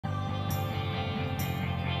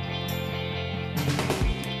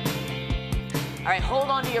All right, hold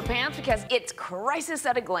on to your pants because it's crisis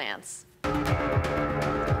at a glance.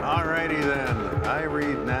 All righty then. I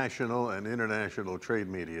read national and international trade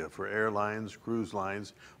media for airlines, cruise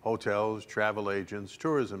lines, hotels, travel agents,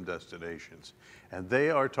 tourism destinations. And they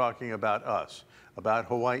are talking about us, about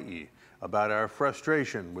Hawaii, about our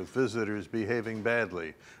frustration with visitors behaving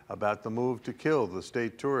badly, about the move to kill the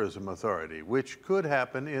State Tourism Authority, which could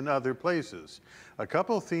happen in other places. A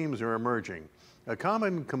couple themes are emerging. A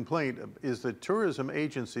common complaint is that tourism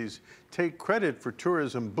agencies take credit for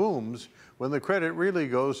tourism booms when the credit really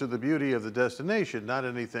goes to the beauty of the destination, not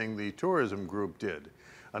anything the tourism group did.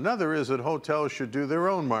 Another is that hotels should do their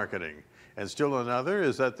own marketing. And still another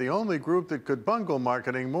is that the only group that could bungle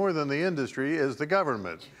marketing more than the industry is the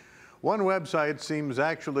government. One website seems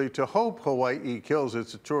actually to hope Hawaii kills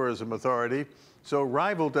its tourism authority so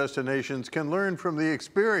rival destinations can learn from the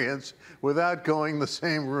experience without going the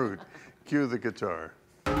same route. Cue the guitar.